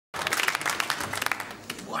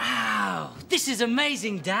This is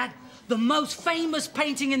amazing, Dad. The most famous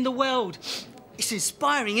painting in the world. It's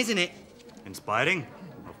inspiring, isn't it? Inspiring?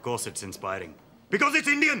 Of course it's inspiring. Because it's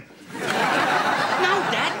Indian! No,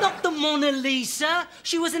 Dad, not the Mona Lisa.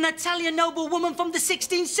 She was an Italian noblewoman from the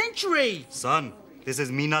 16th century. Son, this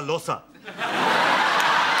is monalisa.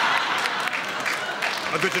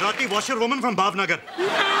 A Gujarati washerwoman from Bhavnagar. No!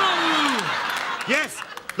 Yes,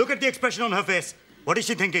 look at the expression on her face. What is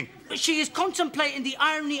she thinking? She is contemplating the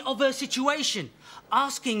irony of her situation,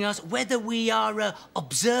 asking us whether we are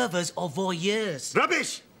observers or voyeurs.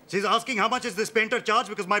 Rubbish! She's asking how much is this painter charge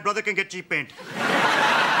because my brother can get cheap paint.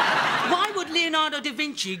 Why would Leonardo da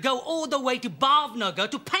Vinci go all the way to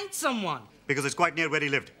Bhavnagar to paint someone? Because it's quite near where he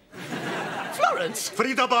lived. Florence?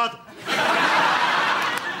 Faridabad.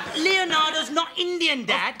 Leonardo's not Indian,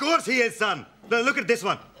 Dad. Of course he is, son. Now, look at this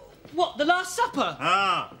one. What, The Last Supper?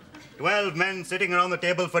 12 men sitting around the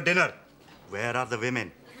table for dinner. Where are the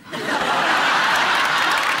women? They're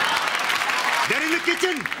in the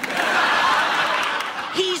kitchen.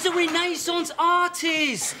 He's a Renaissance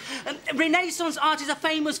artist. Renaissance artists are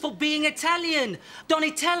famous for being Italian.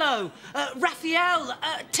 Donatello, Raphael,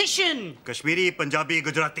 Titian. Kashmiri, Punjabi,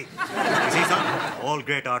 Gujarati. You see, son? All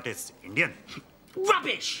great artists. Indian.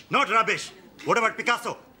 Rubbish. Not rubbish. What about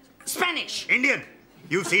Picasso? Spanish. Indian.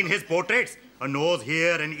 You've seen his portraits. A nose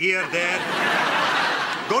here, an ear there.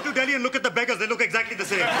 Go to Delhi and look at the beggars. They look exactly the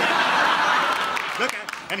same. Look,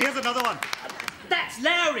 and here's another one. That's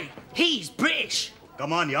Larry. He's British.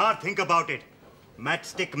 Come on, yaar, think about it.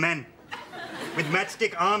 Matchstick men. With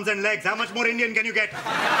matchstick arms and legs. How much more Indian can you get?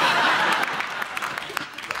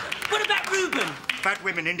 What about Reuben? Fat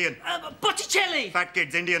women, Indian. Botticelli. Fat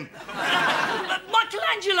kids, Indian.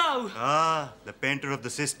 Michelangelo. The painter of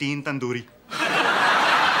the Sistine Tandoori.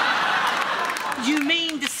 You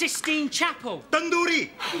mean the Sistine Chapel? Tandoori!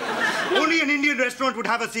 Only an Indian restaurant would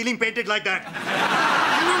have a ceiling painted like that.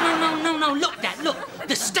 No. Look, Dad, look.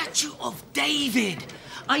 The statue of David.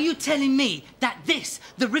 Are you telling me that this,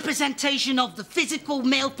 the representation of the physical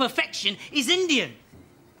male perfection, is Indian?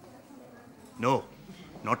 No,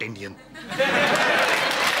 not Indian.